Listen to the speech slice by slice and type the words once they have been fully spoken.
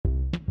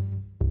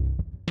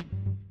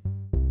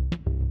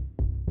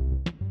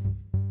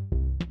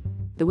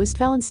The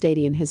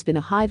Westfalenstadion has been a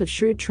hive of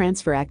shrewd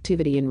transfer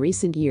activity in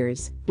recent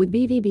years, with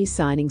BVB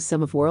signing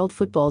some of world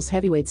football's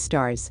heavyweight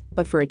stars,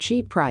 but for a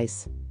cheap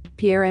price.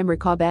 Pierre-Emerick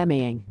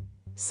Aubameyang.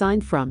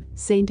 Signed from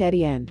Saint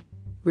Etienne.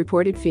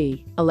 Reported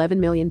fee, £11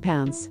 million.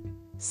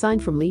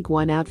 Signed from League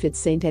One outfit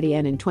Saint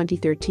Etienne in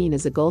 2013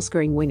 as a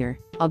goal-scoring winger,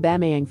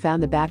 Aubameyang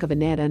found the back of a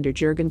net under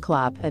Jurgen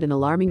Klopp at an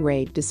alarming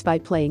rate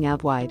despite playing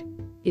out wide.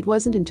 It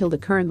wasn't until the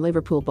current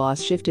Liverpool boss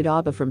shifted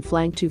Auba from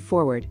flank to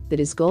forward that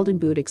his golden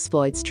boot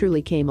exploits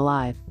truly came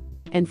alive.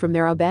 And from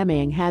there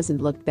Aubameyang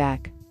hasn't looked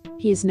back.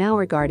 He is now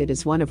regarded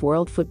as one of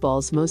world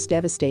football's most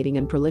devastating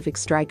and prolific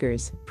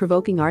strikers,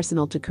 provoking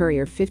Arsenal to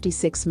courier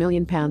 £56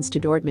 million to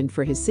Dortmund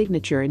for his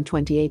signature in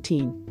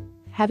 2018.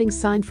 Having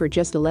signed for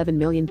just £11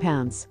 million,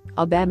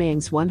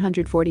 Aubameyang's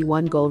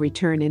 141-goal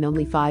return in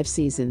only 5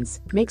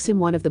 seasons makes him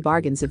one of the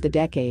bargains of the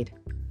decade.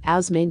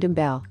 Ousmane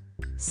Dembele.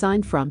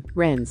 Signed from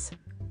Rennes.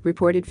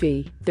 Reported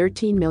fee,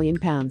 £13 million.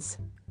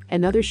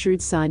 Another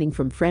shrewd signing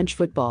from French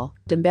football,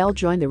 Dembele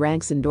joined the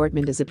ranks in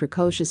Dortmund as a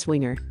precocious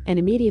winger and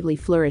immediately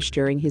flourished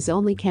during his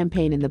only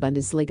campaign in the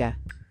Bundesliga.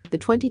 The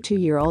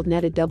 22-year-old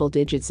netted double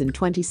digits in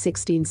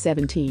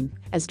 2016-17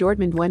 as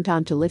Dortmund went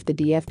on to lift the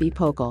DFB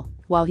Pokal,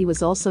 while he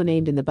was also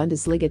named in the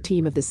Bundesliga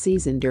Team of the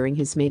Season during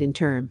his maiden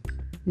term.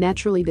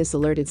 Naturally, this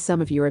alerted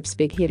some of Europe's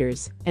big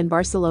hitters, and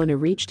Barcelona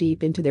reached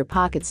deep into their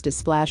pockets to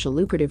splash a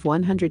lucrative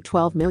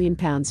 £112 million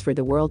for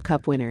the World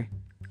Cup winner.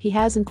 He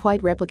hasn't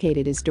quite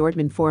replicated his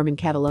Dortmund form in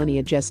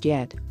Catalonia just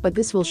yet, but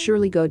this will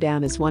surely go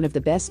down as one of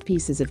the best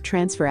pieces of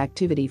transfer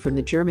activity from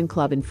the German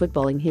club in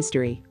footballing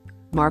history.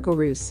 Marco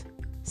Reus.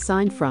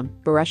 Signed from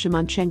Borussia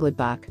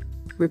Mönchengladbach.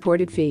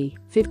 Reported fee,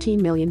 £15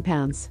 million.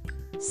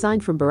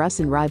 Signed from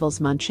Borussian rivals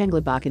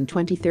Mönchengladbach in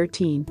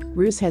 2013,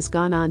 Reus has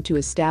gone on to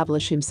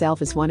establish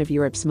himself as one of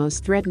Europe's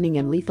most threatening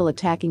and lethal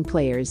attacking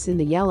players in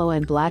the yellow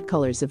and black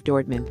colours of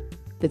Dortmund.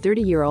 The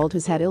 30-year-old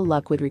has had ill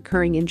luck with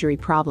recurring injury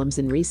problems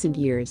in recent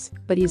years,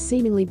 but he is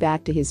seemingly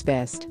back to his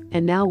best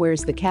and now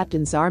wears the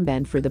captain's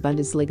armband for the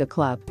Bundesliga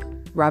club.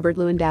 Robert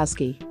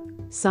Lewandowski.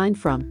 Signed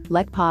from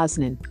Lech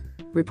Poznan.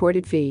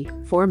 Reported fee,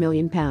 £4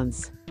 million.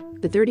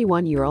 The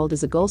 31-year-old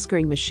is a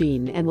goal-scoring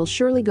machine and will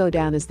surely go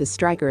down as the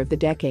striker of the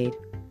decade.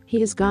 He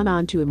has gone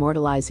on to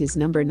immortalize his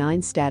number 9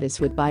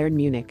 status with Bayern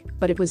Munich,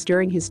 but it was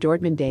during his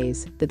Dortmund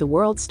days that the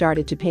world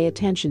started to pay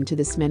attention to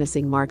this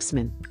menacing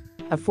marksman.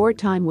 A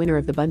 4-time winner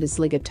of the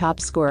Bundesliga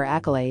top scorer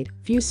accolade,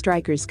 few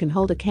strikers can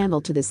hold a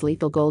candle to this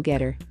lethal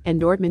goal-getter,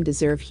 and Dortmund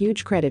deserve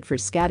huge credit for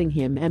scouting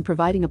him and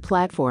providing a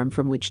platform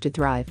from which to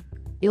thrive.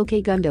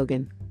 Ilkay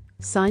Gundogan.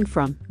 Signed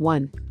from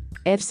 1.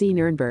 FC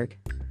Nuremberg.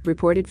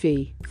 Reported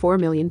fee, £4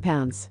 million.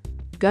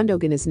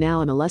 Gundogan is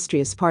now an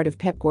illustrious part of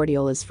Pep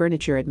Guardiola's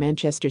furniture at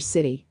Manchester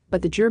City,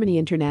 but the Germany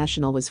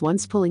international was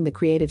once pulling the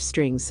creative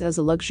strings as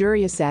a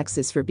luxurious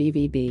axis for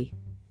BVB.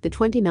 The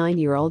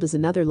 29-year-old is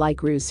another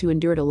like Reus who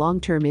endured a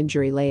long-term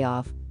injury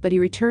layoff, but he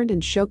returned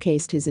and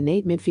showcased his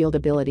innate midfield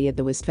ability at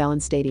the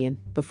Westfalenstadion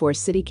before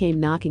City came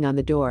knocking on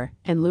the door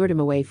and lured him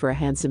away for a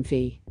handsome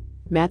fee.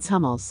 Mats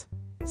Hummels.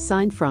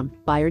 Signed from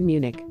Bayern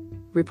Munich.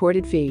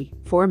 Reported fee,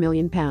 £4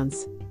 million.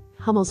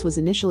 Hummels was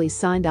initially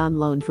signed on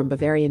loan from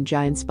Bavarian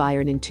giants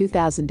Bayern in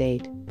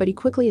 2008, but he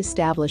quickly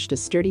established a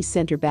sturdy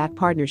centre-back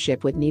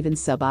partnership with Neven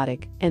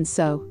Subotic, and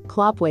so,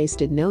 Klopp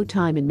wasted no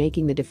time in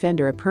making the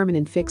defender a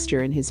permanent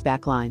fixture in his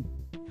backline.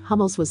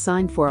 Hummels was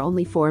signed for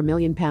only £4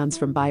 million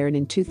from Bayern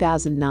in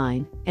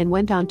 2009 and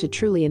went on to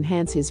truly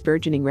enhance his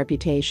burgeoning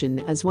reputation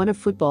as one of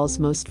football's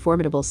most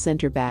formidable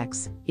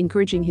centre-backs,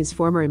 encouraging his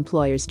former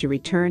employers to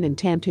return and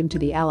tempt him to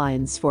the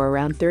Allianz for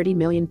around £30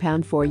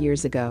 million 4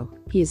 years ago.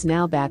 He is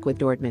now back with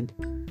Dortmund.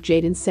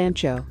 Jadon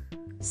Sancho.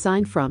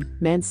 Signed from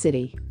Man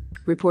City.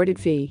 Reported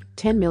fee,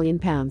 £10 million.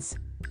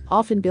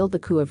 Often billed the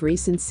coup of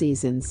recent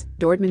seasons,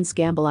 Dortmund's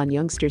gamble on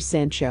youngster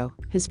Sancho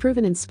has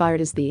proven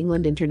inspired as the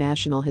England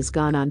international has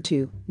gone on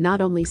to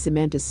not only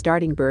cement a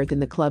starting berth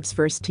in the club's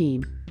first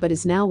team, but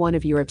is now one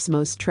of Europe's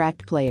most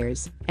tracked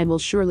players and will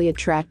surely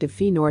attract a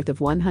fee north of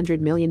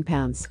 £100 million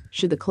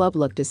should the club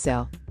look to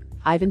sell.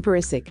 Ivan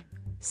Perisic.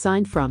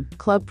 Signed from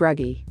Club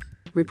Brugge.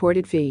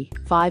 Reported fee,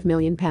 £5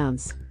 million.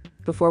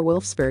 Before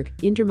Wolfsburg,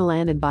 Inter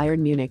Milan and Bayern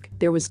Munich,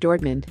 there was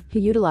Dortmund, who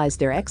utilized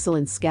their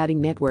excellent scouting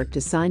network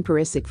to sign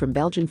Perisic from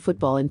Belgian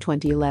football in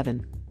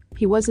 2011.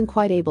 He wasn't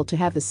quite able to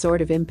have the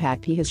sort of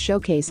impact he has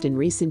showcased in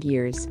recent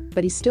years,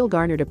 but he still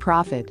garnered a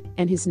profit,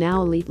 and his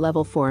now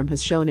elite-level form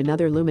has shown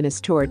another luminous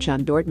torch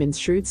on Dortmund's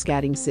shrewd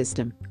scouting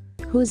system.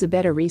 Who is a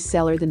better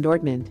reseller than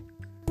Dortmund?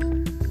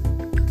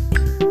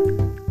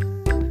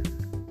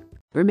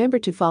 Remember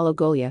to follow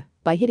Golia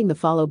by hitting the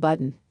follow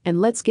button,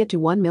 and let's get to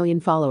 1 million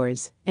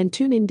followers, and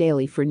tune in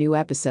daily for new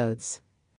episodes.